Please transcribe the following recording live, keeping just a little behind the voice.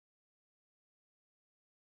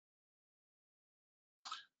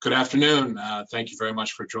Good afternoon. Thank you very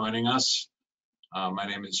much for joining us. My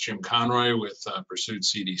name is Jim Conroy with Pursuit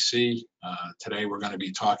CDC. Today we're going to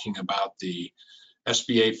be talking about the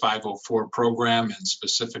SBA 504 program and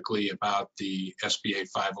specifically about the SBA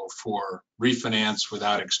 504 Refinance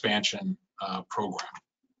Without Expansion program.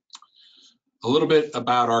 A little bit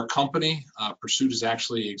about our company. Pursuit has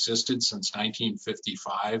actually existed since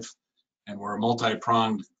 1955, and we're a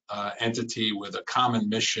multi-pronged entity with a common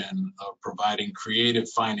mission of providing creative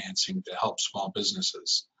financing to help small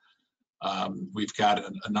businesses. We've got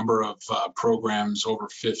a number of programs, over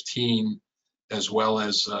 15, as well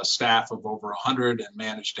as staff of over 100 and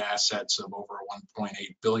managed assets of over $1.8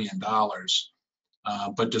 billion.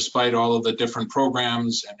 But despite all of the different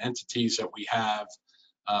programs and entities that we have,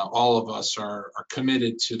 all of us are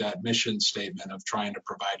committed to that mission statement of trying to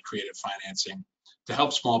provide creative financing to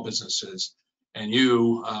help small businesses. And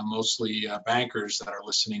you, mostly bankers that are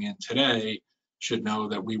listening in today, should know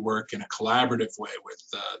that we work in a collaborative way with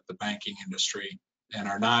the banking industry and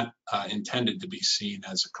are not intended to be seen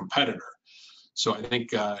as a competitor. So I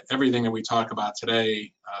think everything that we talk about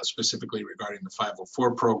today, specifically regarding the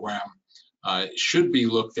 504 program, should be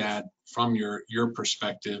looked at from your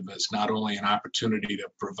perspective as not only an opportunity to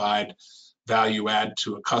provide value add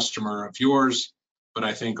to a customer of yours, but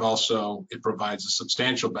I think also it provides a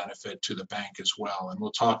substantial benefit to the bank as well. And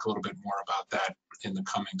we'll talk a little bit more about that in the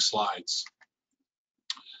coming slides.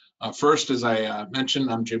 First, as I mentioned,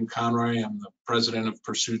 I'm Jim Conroy. I'm the president of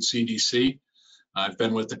Pursuit CDC. I've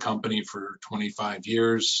been with the company for 25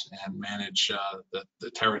 years and manage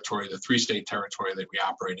the territory, the three-state territory that we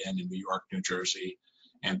operate in New York, New Jersey,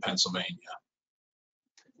 and Pennsylvania.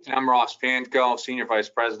 I'm Ross Pancoe, Senior Vice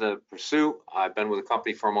President of Pursuit. I've been with the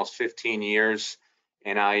company for almost 15 years,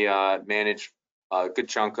 and I manage a good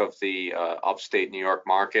chunk of the upstate New York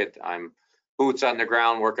market. I'm boots on the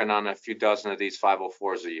ground working on a few dozen of these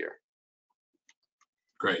 504s a year.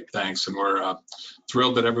 Great, thanks. And we're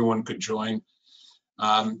thrilled that everyone could join.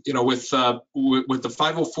 You know, with the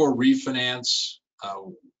 504 refinance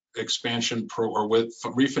expansion with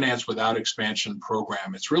Refinance Without Expansion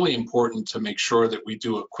program, it's really important to make sure that we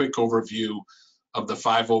do a quick overview of the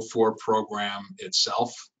 504 program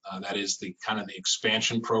itself. That is the kind of the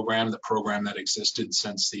expansion program, the program that existed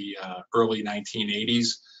since the early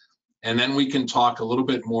 1980s. And then we can talk a little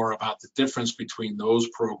bit more about the difference between those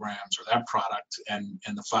programs or that product and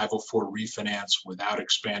the 504 Refinance Without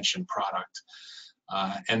Expansion product.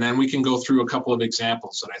 And then we can go through a couple of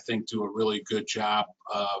examples that I think do a really good job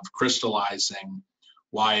of crystallizing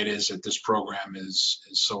why it is that this program is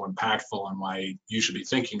so impactful and why you should be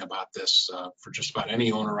thinking about this for just about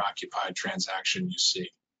any owner-occupied transaction you see.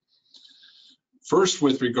 First,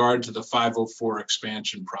 with regard to the 504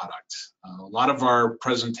 expansion product, a lot of our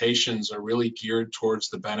presentations are really geared towards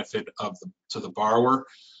the benefit to the borrower,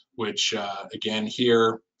 which again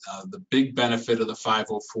here, the big benefit of the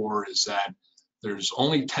 504 is that there's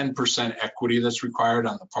only 10% equity that's required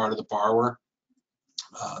on the part of the borrower.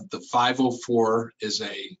 The 504 is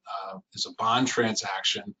a bond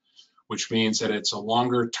transaction, which means that it's a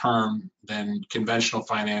longer term than conventional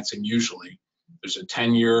financing usually. There's a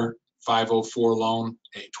 10-year 504 loan,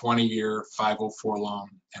 a 20-year 504 loan,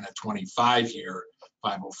 and a 25-year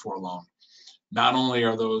 504 loan. Not only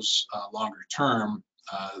are those longer term,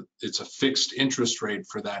 it's a fixed interest rate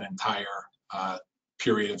for that entire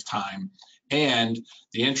period of time, and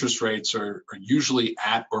the interest rates are usually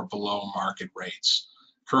at or below market rates.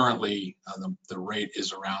 Currently, the rate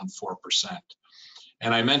is around 4%.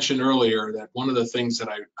 And I mentioned earlier that one of the things that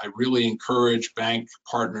I really encourage bank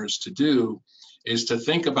partners to do is to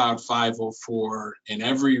think about 504 in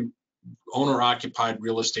every owner-occupied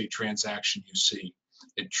real estate transaction you see.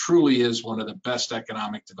 It truly is one of the best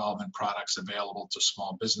economic development products available to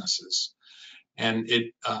small businesses. And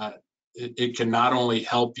it can not only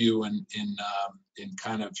help you in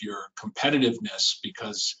kind of your competitiveness,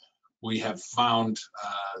 because we have found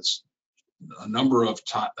a number of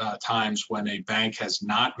times when a bank has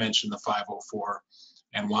not mentioned the 504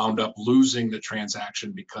 and wound up losing the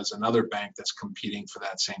transaction because another bank that's competing for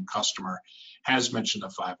that same customer has mentioned the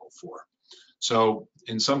 504. So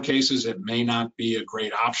in some cases, it may not be a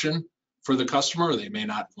great option for the customer. They may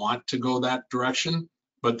not want to go that direction,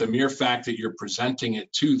 but the mere fact that you're presenting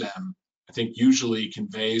it to them, I think usually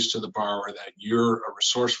conveys to the borrower that you're a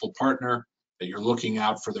resourceful partner, that you're looking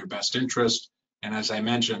out for their best interest. And as I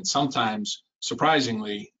mentioned, sometimes,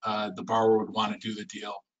 surprisingly, the borrower would want to do the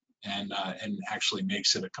deal and actually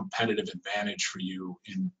makes it a competitive advantage for you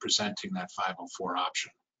in presenting that 504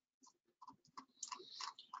 option.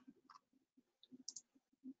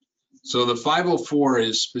 So the 504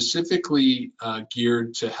 is specifically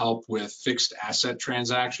geared to help with fixed asset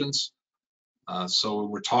transactions. So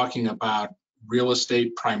we're talking about real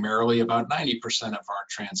estate primarily. About 90% of our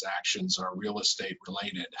transactions are real estate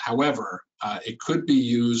related. However, it could be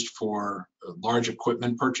used for large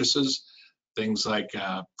equipment purchases, things like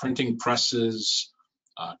printing presses,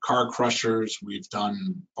 car crushers. We've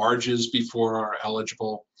done barges before are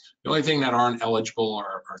eligible. The only thing that aren't eligible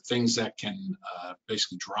are things that can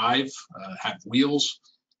basically drive, have wheels,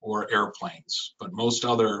 or airplanes. But most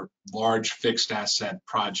other large fixed asset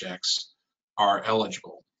projects are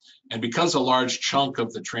eligible. And because a large chunk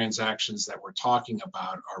of the transactions that we're talking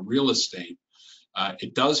about are real estate,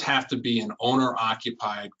 it does have to be an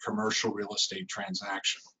owner-occupied commercial real estate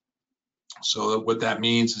transaction. So what that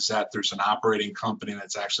means is that there's an operating company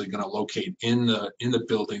that's actually going to locate in the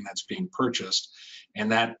building that's being purchased,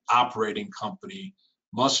 and that operating company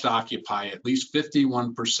must occupy at least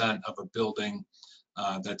 51% of a building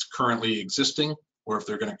that's currently existing, or if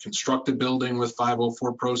they're going to construct a building with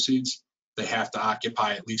 504 proceeds, they have to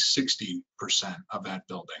occupy at least 60% of that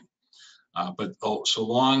building. But so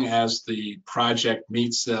long as the project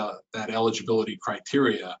meets that eligibility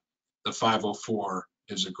criteria, the 504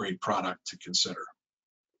 is a great product to consider.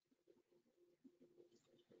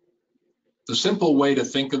 The simple way to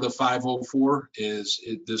think of the 504 is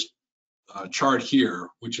this chart here,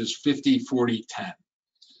 which is 50, 40, 10.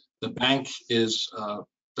 The bank does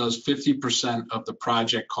 50% of the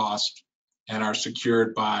project cost and are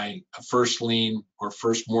secured by a first lien or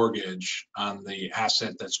first mortgage on the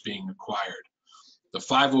asset that's being acquired. The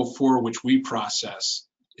 504, which we process,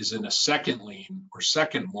 is in a second lien or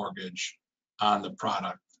second mortgage on the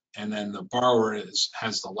product, and then the borrower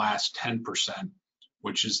has the last 10%,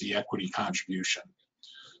 which is the equity contribution.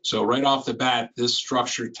 So right off the bat, this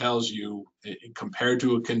structure tells you, compared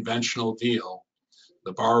to a conventional deal,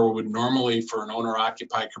 the borrower would normally, for an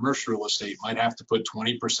owner-occupied commercial real estate, might have to put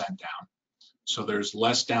 20% down. So there's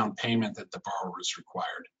less down payment that the borrower is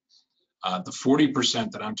required. The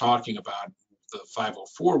 40% that I'm talking about, the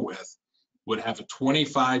 504 with, would have a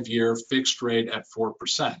 25-year fixed rate at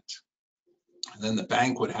 4%. And then the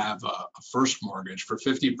bank would have a first mortgage for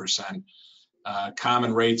 50%.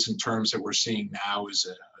 Common rates and terms that we're seeing now is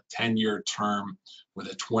a 10-year term with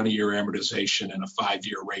a 20-year amortization and a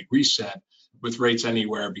 5-year rate reset, with rates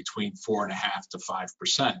anywhere between 4.5% to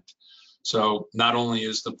 5%. So not only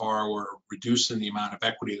is the borrower reducing the amount of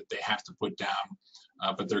equity that they have to put down,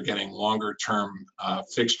 but they're getting longer term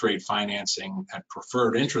fixed rate financing at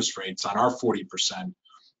preferred interest rates on our 40%.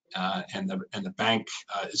 And the bank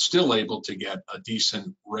is still able to get a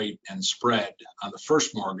decent rate and spread on the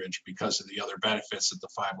first mortgage because of the other benefits that the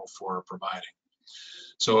 504 are providing.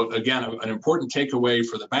 So again, an important takeaway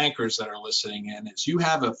for the bankers that are listening in is you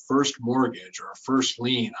have a first mortgage or a first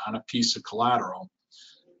lien on a piece of collateral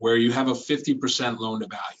where you have a 50% loan to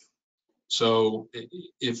value. So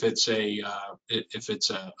if it's a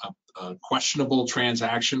questionable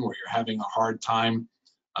transaction where you're having a hard time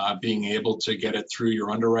being able to get it through your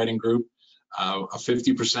underwriting group, a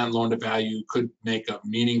 50% loan to value could make a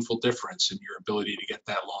meaningful difference in your ability to get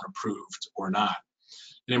that loan approved or not.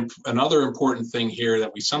 And another important thing here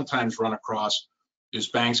that we sometimes run across is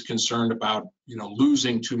banks concerned about,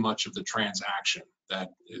 losing too much of the transaction, that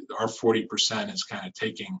our 40% is kind of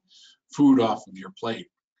taking food off of your plate.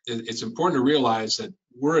 It's important to realize that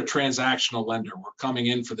we're a transactional lender. We're coming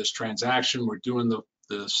in for this transaction. We're doing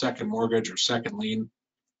the second mortgage or second lien,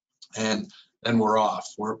 and then we're off.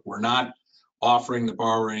 We're not offering the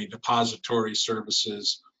borrower any depository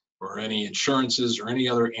services or any insurances or any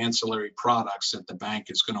other ancillary products that the bank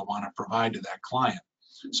is going to want to provide to that client.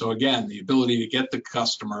 So again, the ability to get the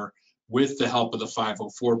customer with the help of the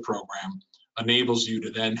 504 program enables you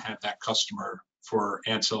to then have that customer for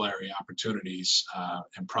ancillary opportunities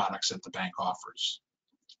and products that the bank offers.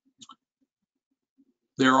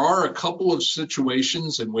 There are a couple of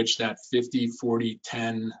situations in which that 50, 40,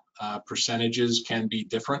 10 percentages can be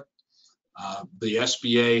different. The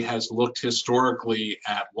SBA has looked historically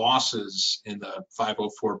at losses in the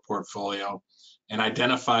 504 portfolio and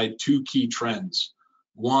identified two key trends.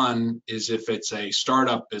 One is if it's a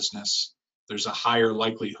startup business, there's a higher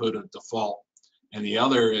likelihood of default. And the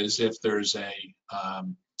other is if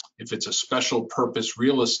it's a special purpose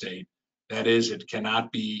real estate, that is, it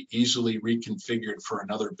cannot be easily reconfigured for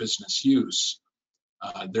another business use,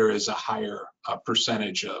 there is a higher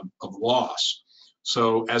percentage of loss.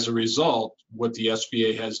 So as a result, what the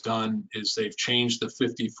SBA has done is they've changed the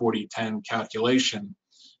 50, 40, 10 calculation.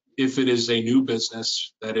 If it is a new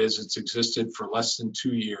business, that is, it's existed for less than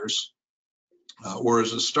 2 years, or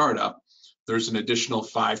as a startup, there's an additional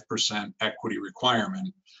 5% equity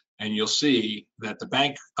requirement. and you'll see that the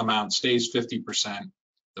bank amount stays 50%,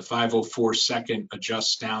 the 504 second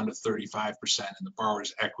adjusts down to 35%, and the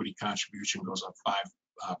borrower's equity contribution goes up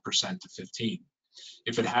 5% to 15%.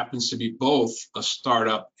 If it happens to be both a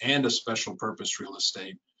startup and a special purpose real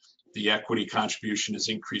estate, the equity contribution is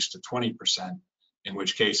increased to 20%, in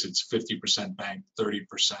which case it's 50% bank, 30%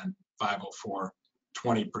 504,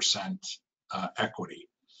 20% equity.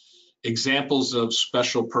 Examples of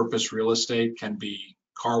special purpose real estate can be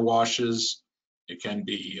car washes, it can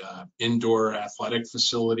be indoor athletic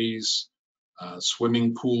facilities,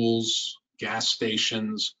 swimming pools, gas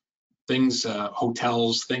stations, things,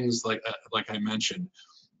 hotels, things like I mentioned.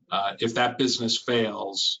 If that business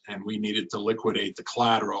fails and we needed to liquidate the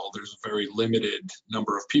collateral, there's a very limited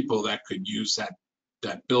number of people that could use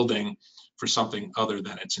that building for something other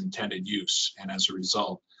than its intended use. And as a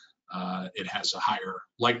result, it has a higher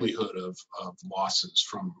likelihood of losses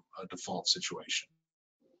from a default situation.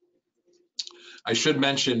 I should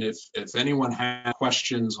mention, if anyone has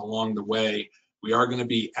questions along the way, we are going to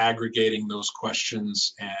be aggregating those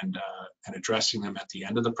questions and addressing them at the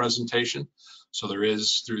end of the presentation. So there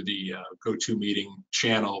is, through the GoToMeeting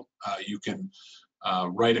channel, you can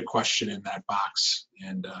write a question in that box,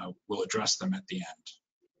 and we'll address them at the end.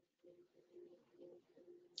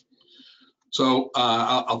 So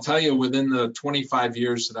I'll tell you, within the 25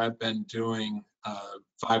 years that I've been doing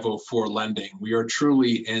 504 lending, we are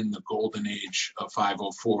truly in the golden age of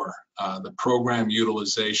 504. The program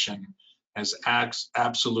utilization has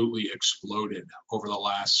absolutely exploded over the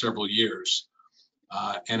last several years.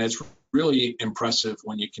 And it's really impressive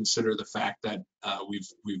when you consider the fact that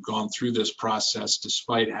we've gone through this process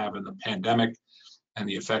despite having the pandemic and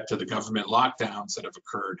the effect of the government lockdowns that have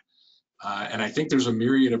occurred. And I think there's a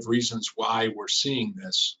myriad of reasons why we're seeing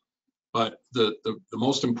this. But the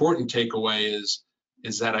most important takeaway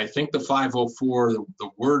is that I think the 504, the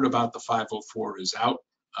word about the 504 is out.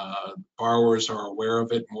 Borrowers are aware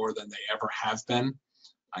of it more than they ever have been.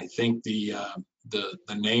 I think the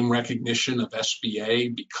name recognition of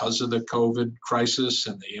SBA, because of the COVID crisis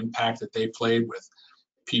and the impact that they played with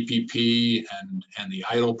PPP and the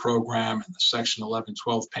EIDL program and the Section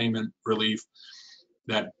 1112 payment relief,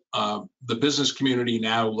 that the business community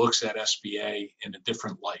now looks at SBA in a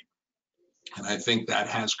different light. And I think that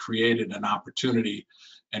has created an opportunity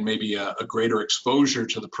and maybe a greater exposure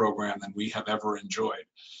to the program than we have ever enjoyed.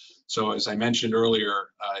 So as I mentioned earlier,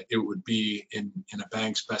 it would be in a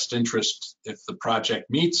bank's best interest if the project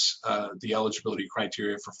meets the eligibility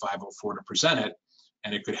criteria for 504 to present it,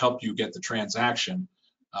 and it could help you get the transaction.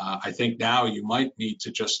 I think now you might need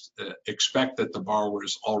to just expect that the borrower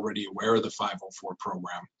is already aware of the 504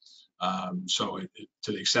 program. So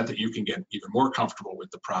to the extent that you can get even more comfortable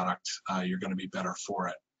with the product, you're going to be better for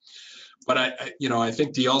it. But I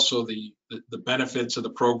think the benefits of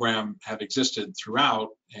the program have existed throughout,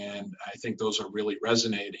 and I think those are really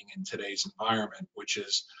resonating in today's environment, which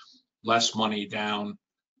is less money down.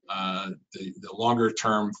 The longer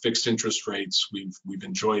term fixed interest rates, we've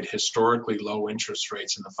enjoyed historically low interest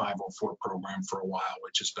rates in the 504 program for a while,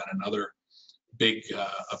 which has been another big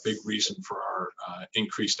reason for our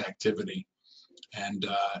increased activity. And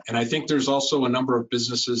I think there's also a number of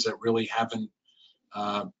businesses that really haven't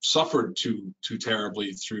suffered too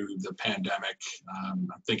terribly through the pandemic. I'm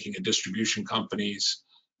thinking of distribution companies,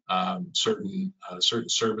 certain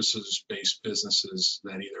services-based businesses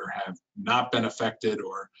that either have not been affected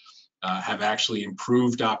or have actually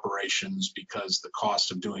improved operations because the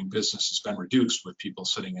cost of doing business has been reduced with people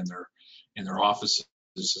sitting in their offices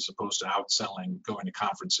as opposed to outselling, going to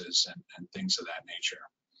conferences and things of that nature.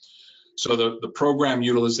 So the program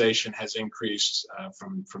utilization has increased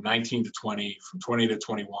from 19 to 20, from 20 to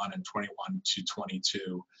 21, and 21 to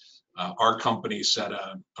 22. Our company set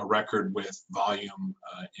a record with volume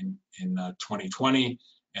in 2020,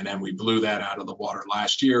 and then we blew that out of the water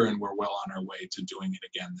last year, and we're well on our way to doing it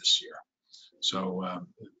again this year. So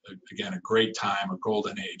again, a great time, a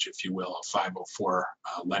golden age, if you will, of 504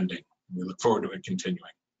 lending. We look forward to it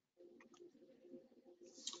continuing.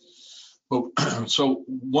 So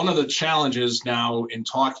one of the challenges now in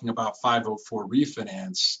talking about 504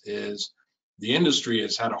 refinance is the industry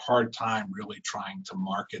has had a hard time really trying to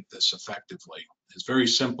market this effectively. It's very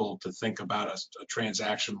simple to think about a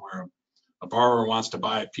transaction where a borrower wants to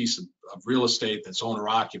buy a piece of real estate that's owner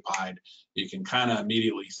occupied. You can kind of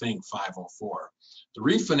immediately think 504. The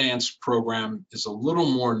refinance program is a little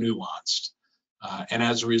more nuanced. And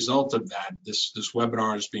as a result of that, this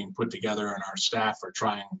webinar is being put together, and our staff are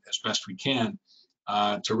trying as best we can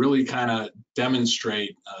to really kind of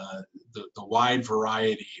demonstrate the wide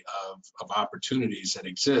variety of opportunities that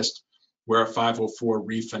exist where a 504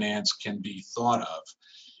 refinance can be thought of.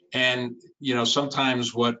 And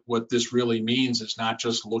sometimes what this really means is not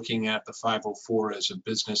just looking at the 504 as a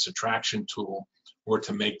business attraction tool or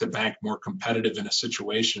to make the bank more competitive in a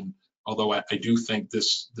situation, although I do think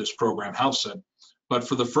this program helps it. But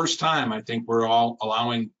for the first time, I think we're all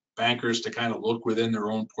allowing bankers to kind of look within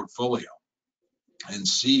their own portfolio and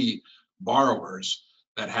see borrowers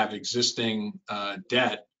that have existing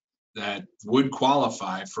debt that would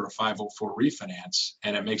qualify for a 504 refinance.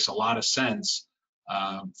 And it makes a lot of sense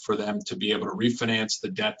for them to be able to refinance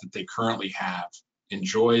the debt that they currently have,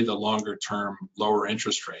 enjoy the longer term lower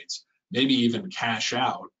interest rates, maybe even cash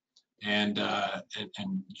out and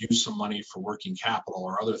use some money for working capital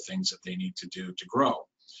or other things that they need to do to grow.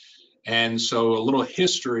 And so a little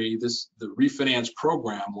history, the refinance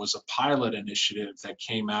program was a pilot initiative that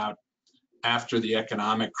came out after the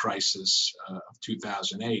economic crisis of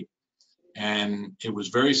 2008. And it was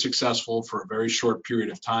very successful for a very short period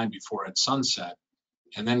of time before it sunset,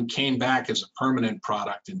 and then came back as a permanent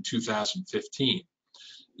product in 2015.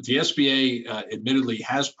 The SBA admittedly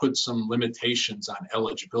has put some limitations on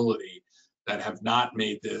eligibility that have not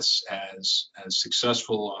made this as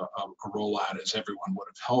successful a rollout as everyone would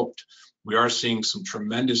have hoped. We are seeing some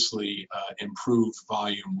tremendously improved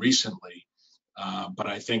volume recently, but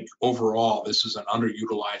I think overall this is an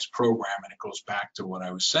underutilized program, and it goes back to what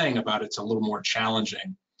I was saying about it's a little more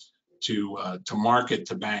challenging to market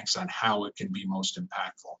to banks on how it can be most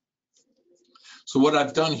impactful. So what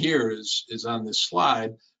I've done here is on this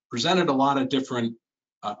slide, presented a lot of different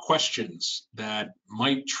questions that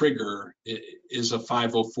might trigger, is a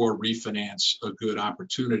 504 refinance a good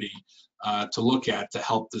opportunity to look at to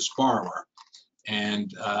help this borrower?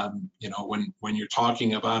 And when you're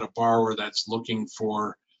talking about a borrower that's looking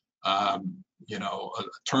for a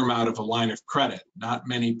term out of a line of credit, not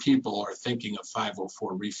many people are thinking of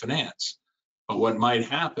 504 refinance. But what might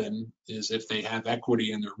happen is if they have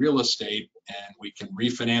equity in their real estate and we can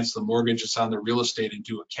refinance the mortgages on their real estate and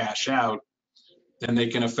do a cash out, then they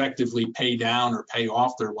can effectively pay down or pay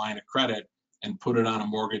off their line of credit and put it on a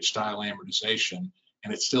mortgage style amortization.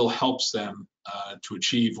 And it still helps them to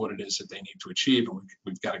achieve what it is that they need to achieve. And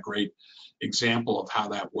we've got a great example of how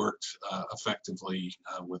that worked effectively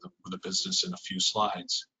with a business in a few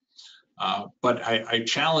slides. But I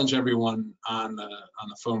challenge everyone on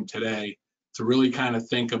the phone today to really kind of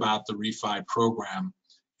think about the refi program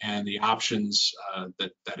and the options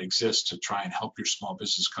that exist to try and help your small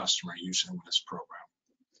business customer using this program.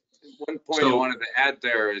 One point I wanted to add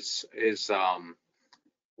there is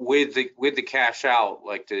with the cash out,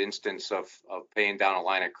 like the instance of paying down a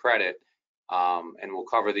line of credit, and we'll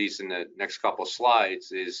cover these in the next couple of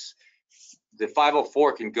slides, is the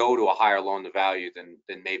 504 can go to a higher loan to value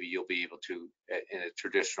than maybe you'll be able to in a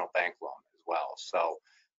traditional bank loan as well. So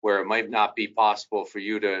where it might not be possible for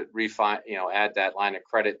you to add that line of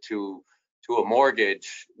credit to a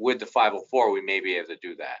mortgage, with the 504, we may be able to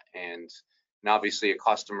do that. And obviously a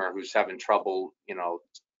customer who's having trouble,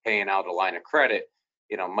 paying out a line of credit,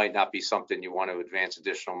 might not be something you want to advance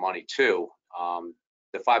additional money to.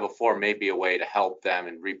 The 504 may be a way to help them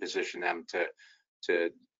and reposition them to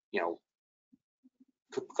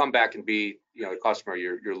come back and be, the customer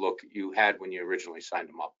you had when you originally signed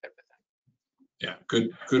them up, type of thing. Yeah,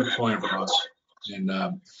 good point, Ross. And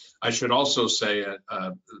I should also say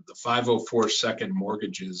the 504 second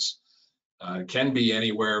mortgages can be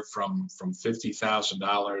anywhere from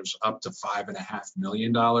 $50,000 up to $5.5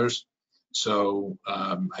 million. So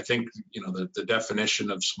I think the definition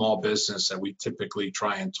of small business that we typically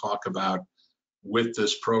try and talk about with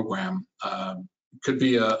this program could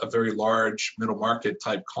be a very large middle market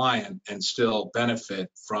type client and still benefit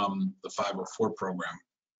from the 504 program.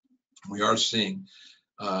 We are seeing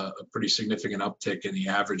a pretty significant uptick in the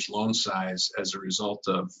average loan size as a result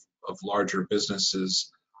of larger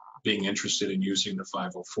businesses being interested in using the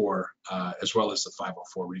 504 as well as the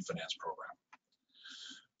 504 refinance program.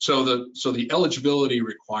 So the eligibility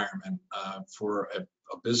requirement for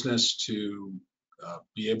a business to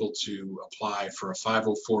be able to apply for a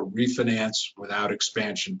 504 refinance without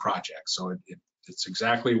expansion project. So it's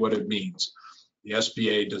exactly what it means. The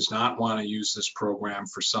SBA does not want to use this program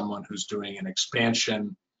for someone who's doing an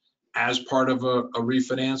expansion as part of a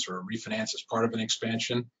refinance, or a refinance as part of an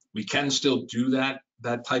expansion. We can still do that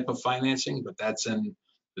type of financing, but that's in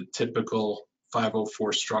the typical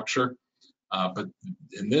 504 structure. But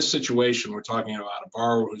in this situation, we're talking about a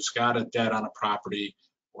borrower who's got a debt on a property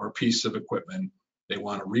or a piece of equipment. They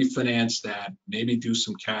want to refinance that, maybe do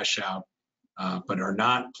some cash out, but are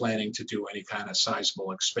not planning to do any kind of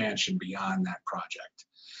sizable expansion beyond that project.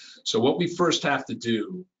 So what we first have to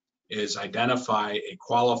do is identify a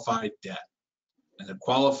qualified debt. And the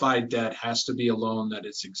qualified debt has to be a loan that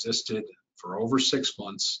has existed for over 6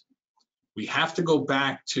 months. We have to go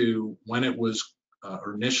back to when it was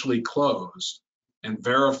initially closed and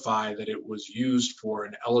verify that it was used for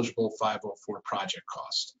an eligible 504 project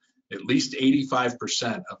cost. At least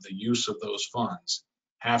 85% of the use of those funds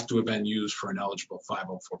have to have been used for an eligible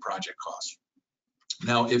 504 project cost.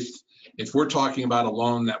 Now, if we're talking about a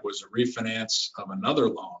loan that was a refinance of another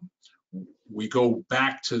loan, we go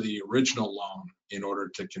back to the original loan in order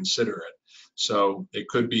to consider it. So it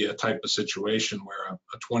could be a type of situation where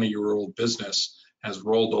a 20-year-old business has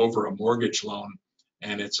rolled over a mortgage loan,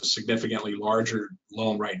 and it's a significantly larger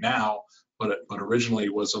loan right now, but originally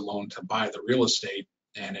was a loan to buy the real estate,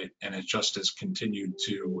 and it just has continued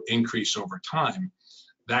to increase over time.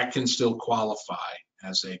 That can still qualify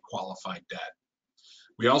as a qualified debt.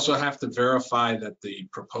 We also have to verify that the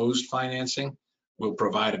proposed financing will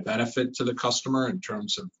provide a benefit to the customer in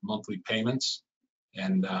terms of monthly payments.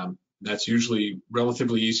 And that's usually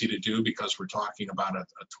relatively easy to do because we're talking about a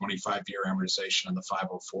 25-year amortization on the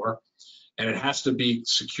 504. And it has to be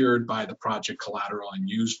secured by the project collateral and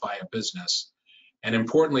used by a business. And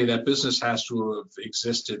importantly, that business has to have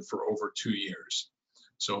existed for over 2 years.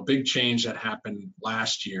 So a big change that happened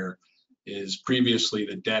last year is previously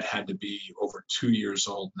the debt had to be over 2 years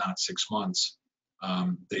old, not 6 months.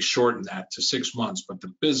 They shortened that to 6 months, but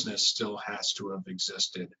the business still has to have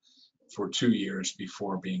existed for 2 years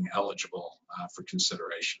before being eligible for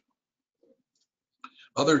consideration.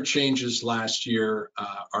 Other changes last year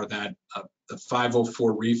are that the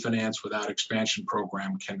 504 refinance without expansion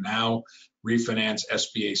program can now refinance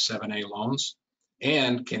SBA 7A loans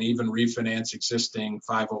and can even refinance existing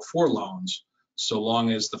 504 loans, so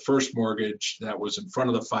long as the first mortgage that was in front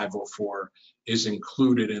of the 504 is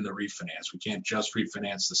included in the refinance. We can't just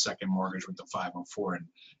refinance the second mortgage with the 504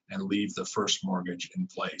 and leave the first mortgage in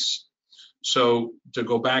place. So to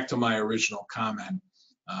go back to my original comment,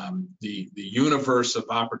 the universe of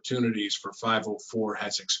opportunities for 504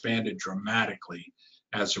 has expanded dramatically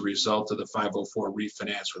as a result of the 504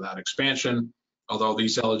 refinance without expansion. Although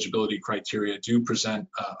these eligibility criteria do present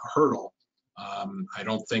a hurdle, I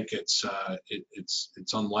don't think it's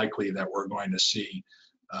unlikely that we're going to see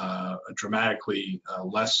dramatically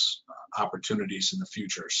less opportunities in the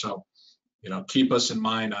future. So, keep us in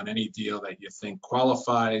mind on any deal that you think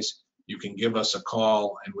qualifies. You can give us a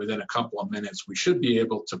call, and within a couple of minutes, we should be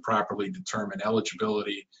able to properly determine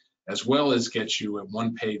eligibility, as well as get you a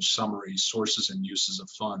one-page summary, sources and uses of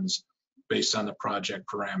funds based on the project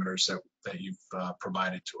parameters that you've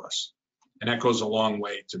provided to us. And that goes a long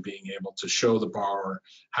way to being able to show the borrower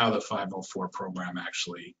how the 504 program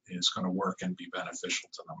actually is going to work and be beneficial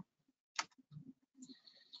to them.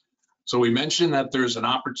 So we mentioned that there's an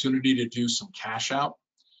opportunity to do some cash out.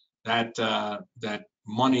 That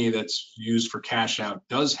money that's used for cash out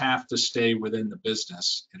does have to stay within the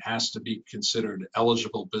business. It has to be considered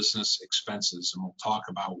eligible business expenses, and we'll talk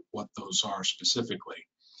about what those are specifically.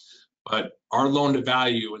 But our loan to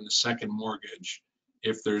value in the second mortgage,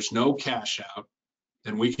 if there's no cash out,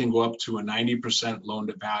 then we can go up to a 90% loan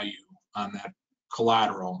to value on that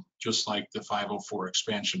collateral, just like the 504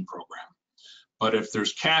 expansion program. But if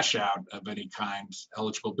there's cash out of any kind,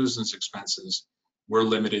 eligible business expenses, we're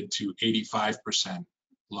limited to 85%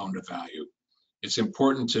 loan to value. It's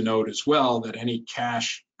important to note as well that any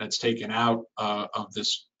cash that's taken out of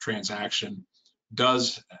this transaction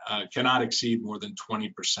cannot exceed more than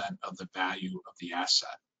 20% of the value of the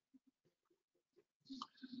asset.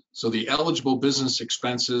 So the eligible business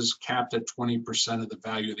expenses capped at 20% of the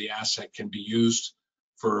value of the asset can be used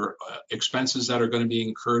for expenses that are going to be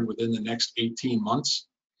incurred within the next 18 months.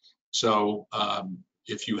 So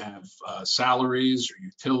if you have salaries or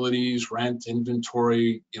utilities, rent,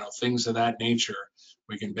 inventory, things of that nature,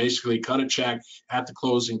 we can basically cut a check at the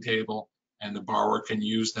closing table, and the borrower can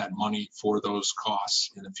use that money for those costs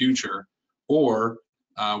in the future. Or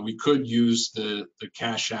we could use the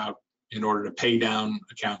cash out in order to pay down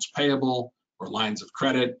accounts payable or lines of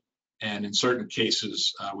credit. And in certain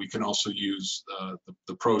cases, we can also use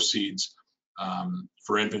the proceeds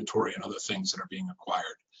for inventory and other things that are being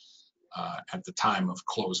acquired at the time of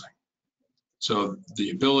closing. So the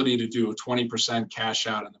ability to do a 20% cash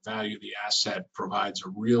out on the value of the asset provides a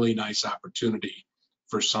really nice opportunity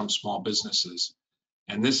for some small businesses.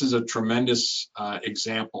 And this is a tremendous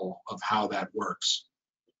example of how that works.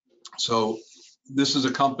 So this is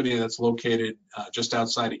a company that's located just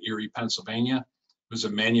outside of Erie, Pennsylvania. It was a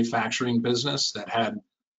manufacturing business that had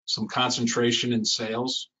some concentration in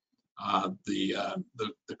sales. The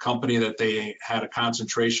company that they had a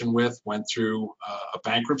concentration with went through a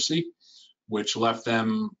bankruptcy, which left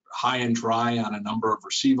them high and dry on a number of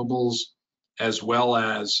receivables. as well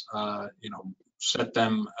as set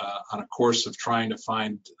them on a course of trying to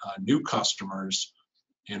find new customers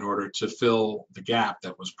in order to fill the gap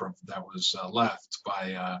that was left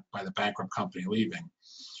by the bankrupt company leaving.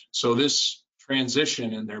 So this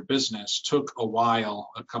transition in their business took a while,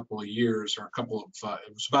 a couple of years, or it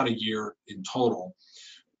was about a year in total.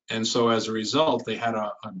 And so as a result, they had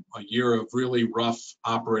a year of really rough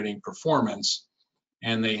operating performance,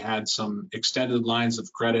 and they had some extended lines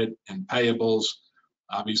of credit and payables.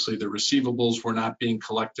 Obviously, the receivables were not being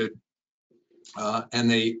collected,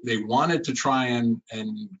 and they wanted to try and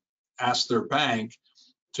ask their bank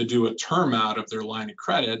to do a term out of their line of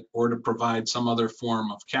credit or to provide some other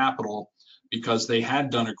form of capital, because they had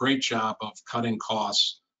done a great job of cutting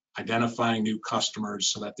costs, identifying new customers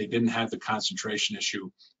so that they didn't have the concentration issue,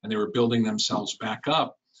 and they were building themselves back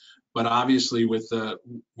up. But obviously with the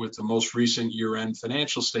most recent year-end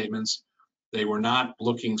financial statements, they were not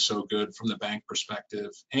looking so good from the bank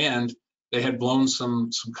perspective, and they had blown some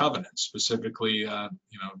covenants, specifically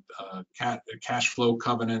cash flow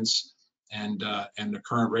covenants and the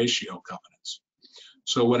current ratio covenants.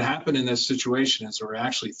 So what happened in this situation is there were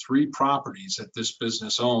actually 3 properties that this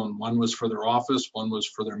business owned. One was for their office, one was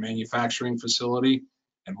for their manufacturing facility,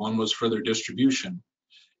 and one was for their distribution.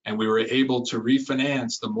 And we were able to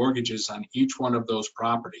refinance the mortgages on each one of those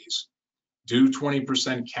properties, do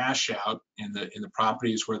 20% cash out in the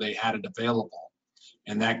properties where they had it available.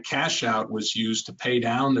 And that cash out was used to pay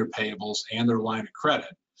down their payables and their line of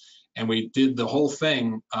credit. And we did the whole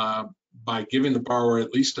thing by giving the borrower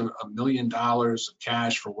at least $1 million of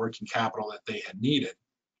cash for working capital that they had needed.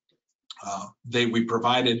 We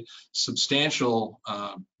provided substantial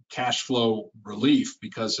cash flow relief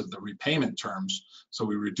because of the repayment terms. So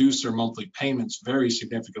we reduced their monthly payments very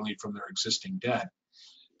significantly from their existing debt.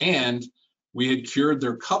 And we had cured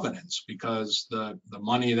their covenants because the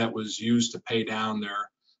money that was used to pay down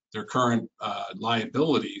their current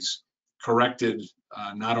liabilities corrected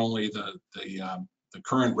not only the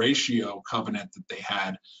current ratio covenant that they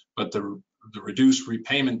had, but the reduced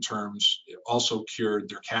repayment terms also cured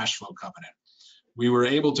their cash flow covenant. We were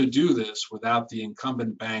able to do this without the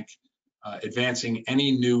incumbent bank advancing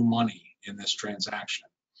any new money in this transaction.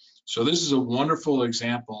 So this is a wonderful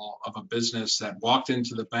example of a business that walked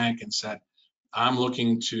into the bank and said, I'm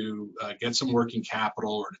looking to get some working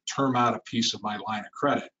capital or to term out a piece of my line of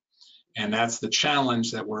credit. And that's the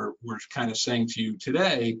challenge that we're kind of saying to you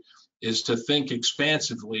today, is to think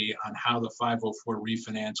expansively on how the 504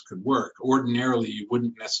 refinance could work. Ordinarily, you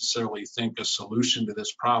wouldn't necessarily think a solution to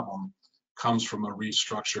this problem comes from a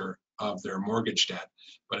restructure of their mortgage debt,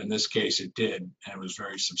 but in this case it did, and it was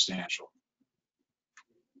very substantial.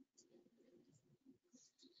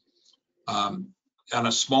 On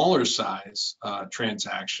a smaller size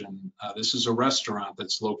transaction, this is a restaurant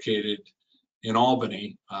that's located in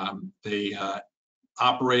Albany. They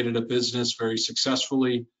operated a business very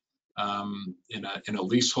successfully in a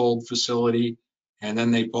leasehold facility, and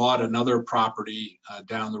then they bought another property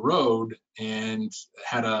down the road and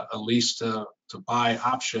had a lease to buy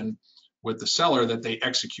option with the seller that they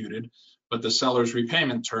executed, but the seller's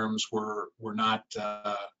repayment terms were not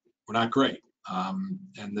great.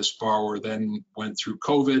 And this borrower then went through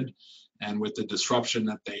COVID, and with the disruption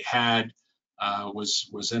that they had,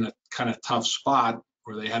 was in a kind of tough spot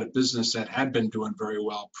where they had a business that had been doing very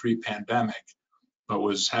well pre-pandemic, but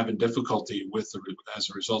was having difficulty as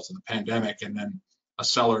a result of the pandemic, and then a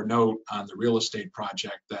seller note on the real estate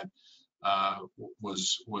project that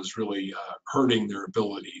was really hurting their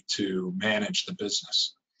ability to manage the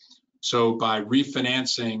business. So by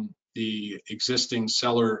refinancing the existing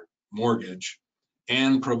seller mortgage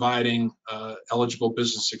and providing eligible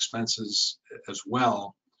business expenses as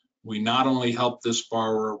well, we not only helped this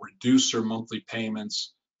borrower reduce their monthly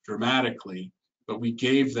payments dramatically, but we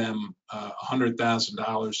gave them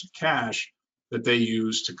 $100,000 of cash that they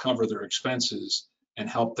used to cover their expenses and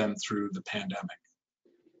help them through the pandemic.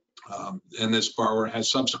 And this borrower has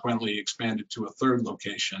subsequently expanded to a 3rd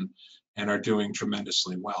location and are doing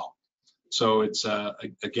tremendously well. So it's,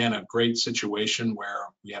 again, a great situation where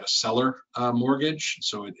we had a seller mortgage.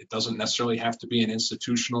 So it doesn't necessarily have to be an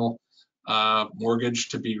institutional mortgage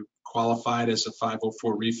to be qualified as a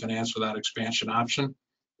 504 refinance without expansion option.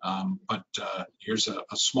 But here's a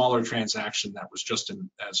smaller transaction that was just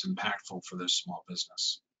as impactful for this small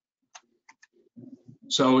business.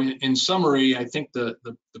 So in summary, I think the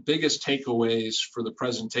biggest takeaways for the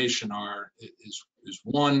presentation is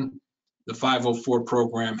one, the 504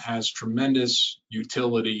 program has tremendous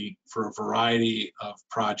utility for a variety of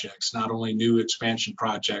projects, not only new expansion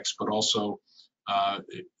projects, but also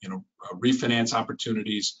refinance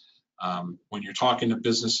opportunities when you're talking to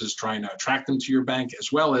businesses trying to attract them to your bank,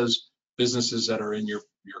 as well as businesses that are in your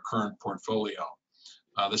current portfolio.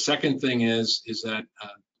 The second thing is that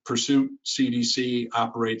Pursuit CDC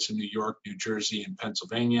operates in New York, New Jersey, and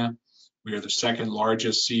Pennsylvania. We are the second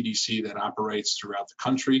largest CDC that operates throughout the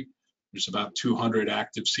country. There's about 200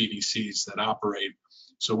 active CDCs that operate.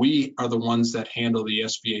 So we are the ones that handle the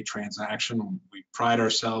SBA transaction. We pride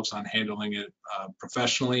ourselves on handling it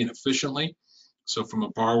professionally and efficiently. So from a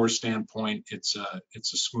borrower standpoint, it's a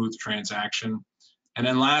smooth transaction. And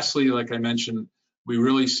then lastly, like I mentioned, we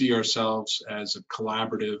really see ourselves as a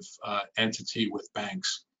collaborative entity with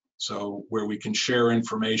banks. So where we can share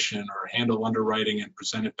information or handle underwriting and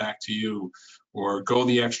present it back to you, or go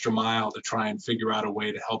the extra mile to try and figure out a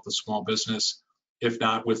way to help a small business, if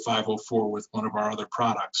not with 504, with one of our other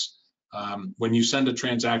products. When you send a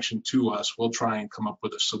transaction to us, we'll try and come up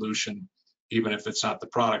with a solution, even if it's not the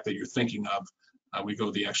product that you're thinking of. We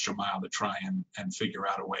go the extra mile to try and figure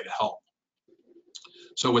out a way to help.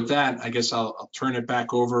 So with that, I guess I'll turn it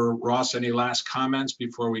back over. Ross, any last comments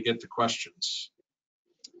before we get to questions?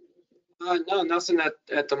 No, nothing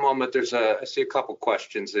at the moment. I see a couple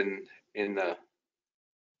questions in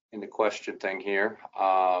the question thing here.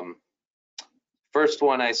 First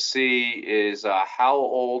one I see is how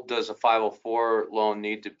old does a 504 loan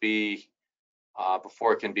need to be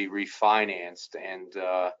before it can be refinanced? And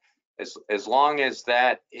as long as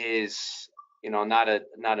that is not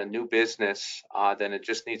a new business, then it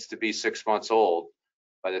just needs to be 6 months old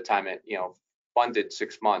by the time it funded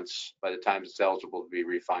 6 months by the time it's eligible to be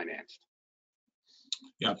refinanced.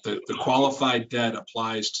 Yeah, the qualified debt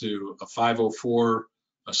applies to a 504,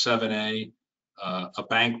 a 7A, a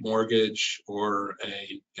bank mortgage, or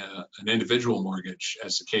an individual mortgage,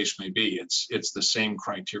 as the case may be. It's the same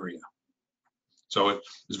criteria. So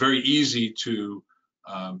it's very easy to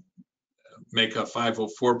make a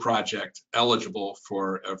 504 project eligible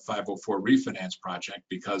for a 504 refinance project,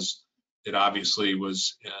 because it obviously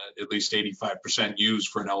was at least 85% used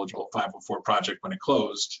for an eligible 504 project when it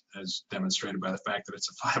closed, as demonstrated by the fact that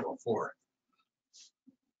it's a 504.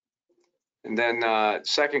 And then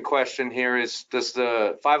second question here is, does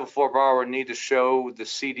the 504 borrower need to show the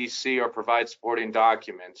CDC or provide supporting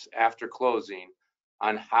documents after closing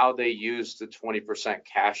on how they use the 20%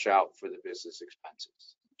 cash out for the business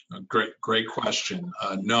expenses? Great question.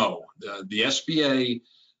 No, the SBA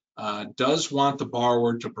does want the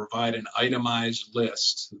borrower to provide an itemized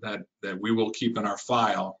list that we will keep in our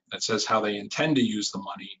file that says how they intend to use the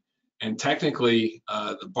money. And technically,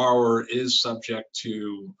 the borrower is subject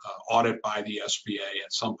to audit by the SBA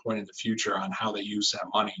at some point in the future on how they use that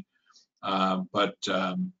money. But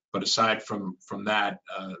aside from that,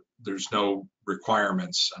 there's no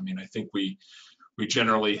requirements. I mean, I think we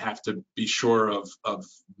generally have to be sure of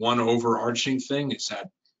one overarching thing, is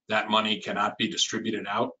that money cannot be distributed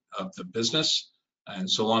out of the business. And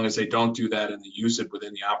so long as they don't do that and they use it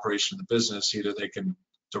within the operation of the business, either they can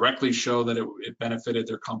directly show that it benefited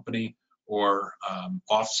their company, or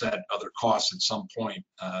offset other costs at some point.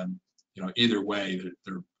 Either way,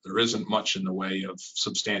 there isn't much in the way of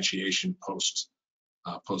substantiation post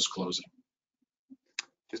closing.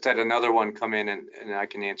 Just had another one come in, and I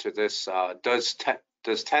can answer this. Does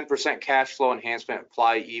 10% cash flow enhancement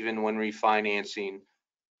apply even when refinancing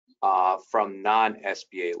from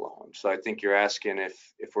non-SBA loans? So I think you're asking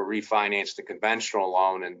if we're refinanced a conventional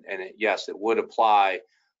loan, and yes, it would apply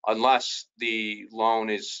unless the loan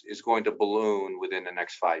is going to balloon within the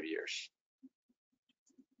next 5 years.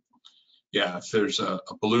 Yeah, if there's a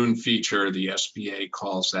balloon feature, the SBA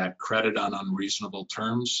calls that credit on unreasonable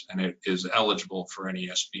terms, and it is eligible for any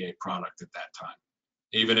SBA product at that time.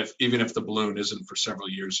 Even if the balloon isn't for several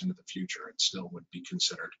years into the future, it still would be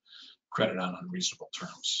considered credit on unreasonable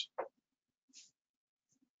terms.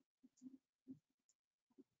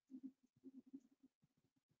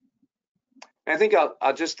 I think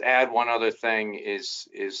I'll just add one other thing is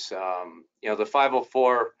the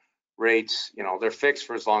 504 rates, they're fixed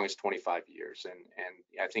for as long as 25 years. And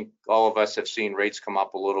I think all of us have seen rates come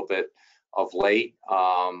up a little bit of late,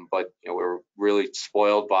 but we're really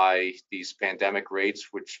spoiled by these pandemic rates,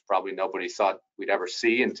 which probably nobody thought we'd ever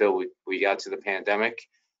see until we got to the pandemic.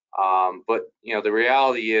 But the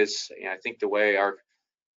reality is, I think the way our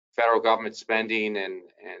federal government spending and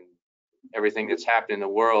everything that's happened in the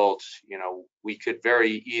world, we could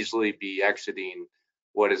very easily be exiting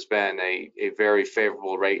what has been a very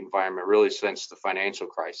favorable rate environment really since the financial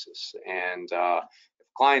crisis. And if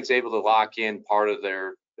clients able to lock in part of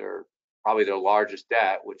their probably their largest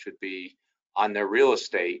debt, which would be on their real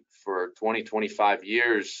estate for 20-25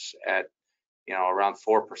 years at around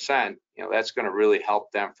 4%, that's going to really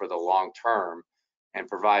help them for the long term. and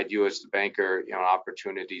provide you as the banker,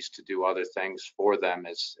 opportunities to do other things for them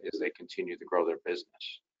as they continue to grow their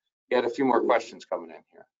business. You had a few more questions coming in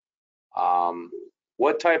here.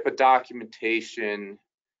 What type of documentation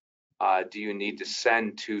do you need to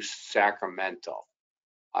send to Sacramento?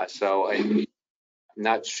 So I'm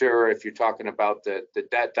not sure if you're talking about the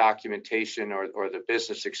debt documentation or the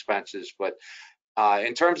business expenses, but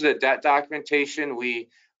in terms of the debt documentation, we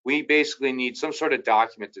basically need some sort of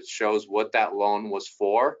document that shows what that loan was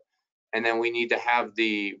for, and then we need to have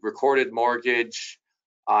the recorded mortgage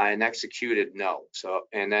and executed note. So,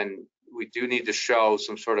 and then we do need to show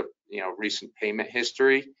some sort of recent payment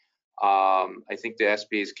history. I think the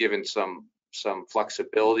SBA has given some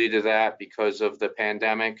flexibility to that because of the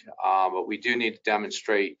pandemic, but we do need to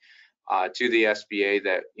demonstrate to the SBA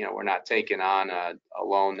that we're not taking on a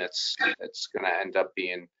loan that's going to end up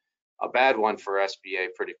being a bad one for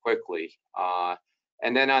SBA pretty quickly.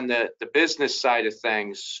 And then on the business side of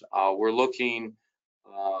things, we're looking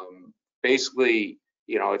basically,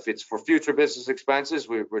 if it's for future business expenses,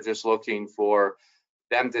 we're just looking for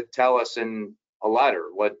them to tell us in a letter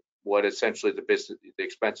what essentially the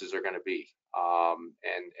expenses are going to be,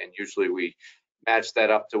 and usually we match that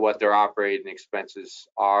up to what their operating expenses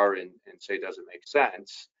are and say, does it make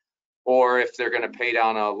sense? Or if they're going to pay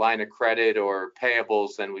down a line of credit or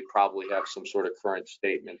payables, then we probably have some sort of current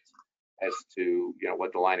statement as to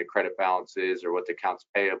what the line of credit balance is or what the accounts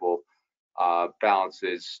payable balance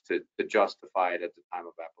is to justify it at the time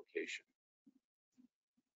of application.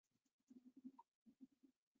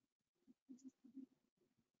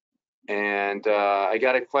 And I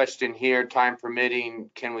got a question here, time permitting,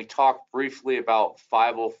 can we talk briefly about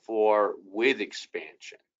 504 with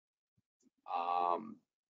expansion?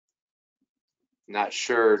 Not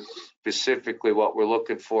sure specifically what we're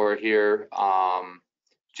looking for here.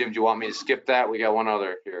 Jim, do you want me to skip that? We got one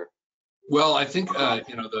other here. Well, I think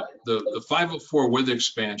the 504 with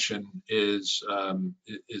expansion is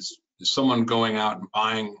someone going out and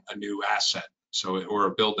buying a new asset, or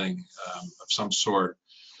a building of some sort.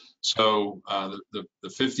 So the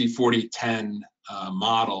 50-40-10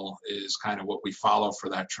 model is kind of what we follow for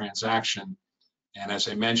that transaction. And as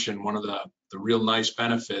I mentioned, one of the real nice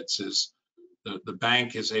benefits is the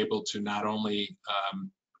bank is able to not only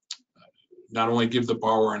give the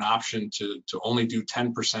borrower an option to only do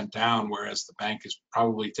 10% down, whereas the bank is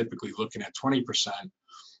probably typically looking at 20%,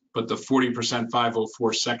 but the 40%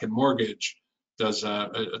 504 second mortgage does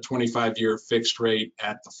a 25-year fixed rate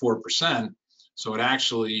at the 4%. So it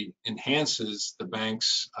actually enhances the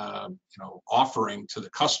bank's offering to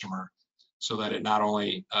the customer, so that it not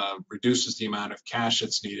only reduces the amount of cash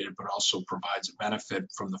that's needed, but also provides a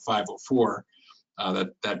benefit from the 504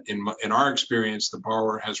 that in our experience the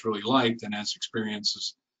borrower has really liked, and as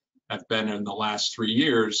experiences have been in the last 3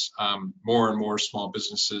 years, more and more small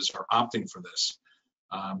businesses are opting for this.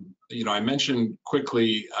 I mentioned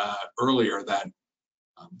quickly earlier that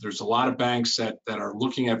there's a lot of banks that are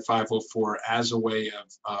looking at 504 as a way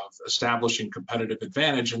of establishing competitive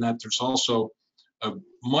advantage, and that there's also a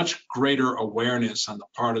much greater awareness on the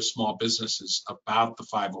part of small businesses about the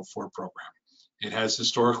 504 program. It has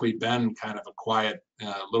historically been kind of a quiet,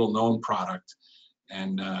 little known product,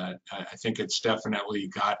 and I think it's definitely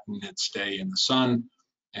gotten its day in the sun,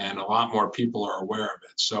 and a lot more people are aware of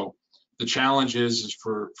it. So the challenge is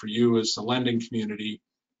for you as the lending community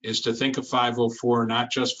is to think of 504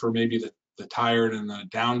 not just for maybe the tired and the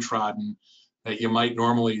downtrodden that you might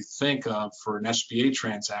normally think of for an SBA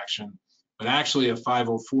transaction, but actually a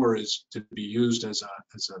 504 is to be used as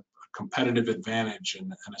a competitive advantage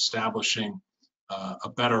in establishing a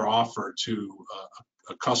better offer to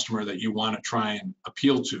a customer that you want to try and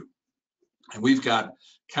appeal to. And we've got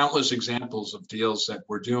countless examples of deals that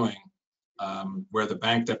we're doing where the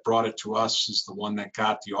bank that brought it to us is the one that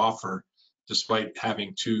got the offer, despite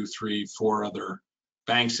having 2, 3, 4 other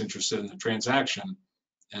banks interested in the transaction.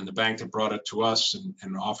 And the bank that brought it to us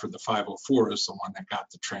and offered the 504 is the one that got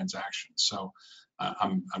the transaction. So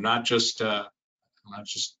I'm not just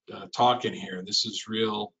talking here. This is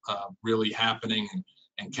really happening,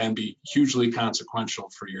 and can be hugely consequential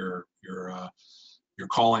for your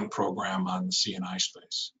calling program on the C&I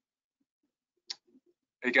space.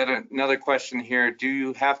 I got another question here. Do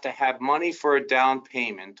you have to have money for a down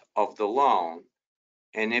payment of the loan?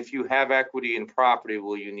 And if you have equity in property,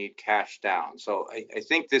 will you need cash down? So I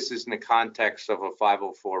think this is in the context of a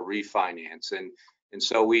 504 refinance. And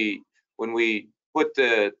so when we put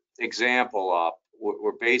the example up,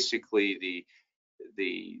 we're basically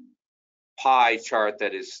the pie chart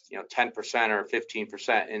that is 10% or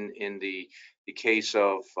 15% in the case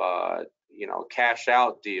of cash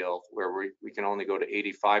out deal where we can only go to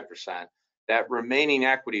 85%. That remaining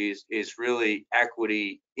equity is really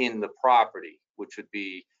equity in the property, which would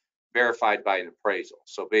be verified by an appraisal.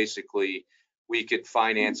 So basically, we could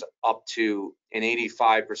finance up to an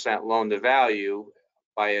 85% loan to value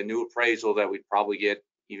by a new appraisal that we'd probably get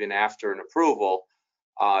even after an approval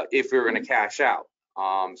if we were going to cash out.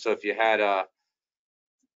 So if you had a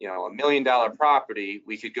 $1 million property,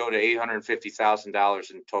 we could go to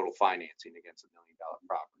 $850,000 in total financing against $1 million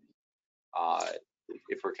property.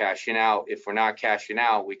 If we're cashing out, if we're not cashing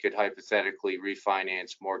out, we could hypothetically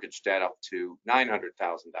refinance mortgage debt up to $900,000 on $1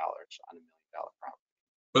 million property.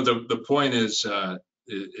 But the point is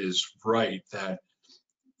right, that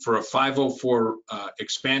for a 504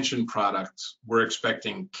 expansion product, we're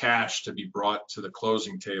expecting cash to be brought to the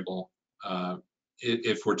closing table.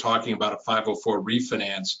 If we're talking about a 504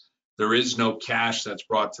 refinance, there is no cash that's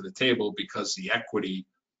brought to the table because the equity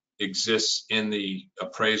exists in the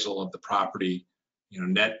appraisal of the property,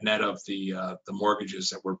 net of the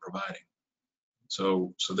mortgages that we're providing.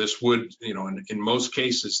 So this would, in most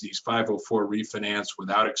cases, these 504 refinance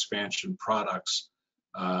without expansion products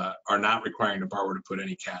are not requiring the borrower to put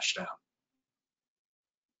any cash down.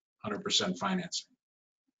 100% financing.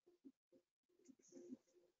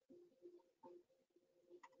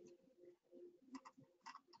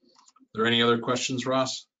 Are there any other questions,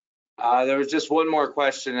 Ross? There was just one more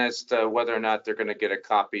question as to whether or not they're going to get a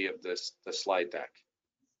copy of the slide deck.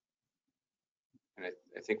 And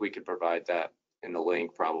I think we could provide that in the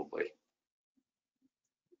link probably.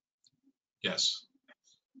 Yes.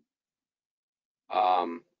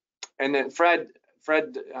 And then Fred,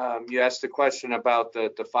 you asked a question about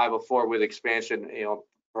the 504 with expansion.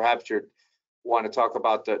 Perhaps you want to talk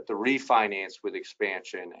about the refinance with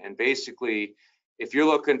expansion. And basically, if you're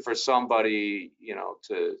looking for somebody,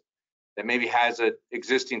 that maybe has an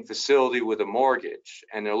existing facility with a mortgage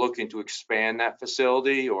and they're looking to expand that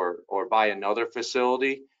facility or buy another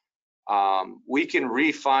facility, we can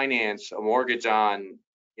refinance a mortgage on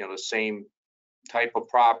the same type of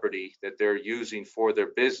property that they're using for their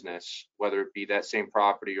business, whether it be that same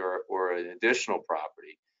property or an additional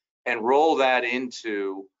property, and roll that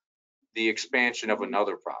into the expansion of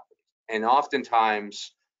another property. And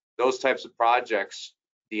oftentimes those types of projects,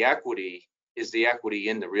 the equity is the equity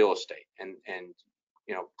in the real estate, and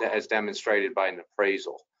as demonstrated by an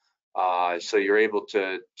appraisal. So you're able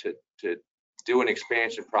to do an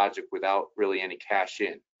expansion project without really any cash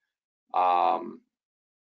in.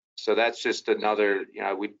 So that's just another,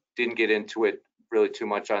 we didn't get into it really too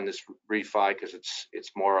much on this refi because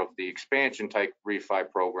it's more of the expansion type refi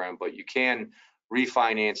program, but you can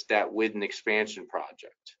refinance debt with an expansion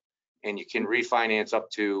project. And you can refinance up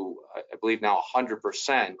to, I believe now,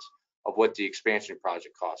 100% of what the expansion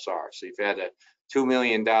project costs are. So if you had a $2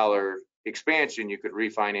 million expansion, you could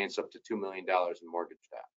refinance up to $2 million in mortgage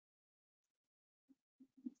debt.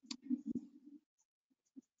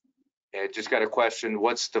 I just got a question,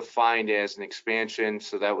 what's defined as an expansion?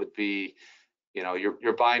 So that would be,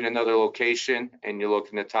 you're buying another location and you're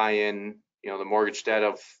looking to tie in, the mortgage debt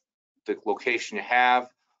of the location you have,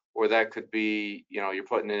 or that could be, you're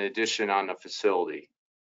putting an addition on a facility.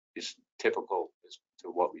 Is typical as to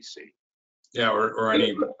what we see. Yeah, or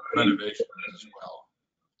any renovation as well.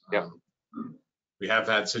 Yep. We have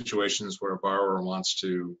had situations where a borrower wants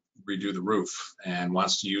to redo the roof and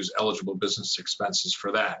wants to use eligible business expenses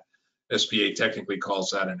for that. SBA technically calls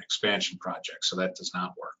that an expansion project, so that does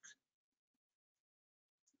not work.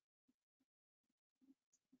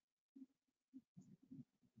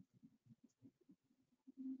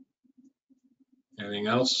 Anything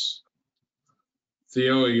else?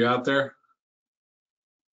 Theo, are you out there?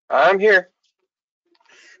 I'm here.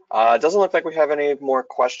 It doesn't look like we have any more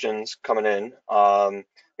questions coming in.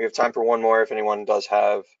 We have time for one more if anyone does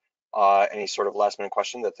have any sort of last minute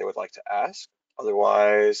question that they would like to ask.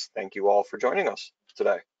 Otherwise, thank you all for joining us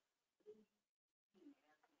today.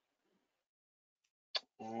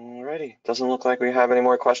 Alrighty, doesn't look like we have any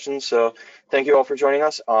more questions, so thank you all for joining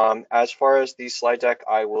us. As far as the slide deck,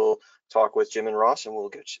 I will talk with Jim and Ross, and we'll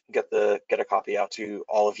get a copy out to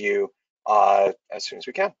all of you as soon as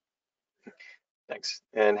we can. Thanks,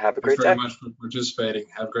 and have a great day. Thanks very much for participating.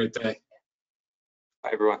 Have a great day. Bye,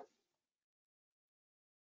 everyone.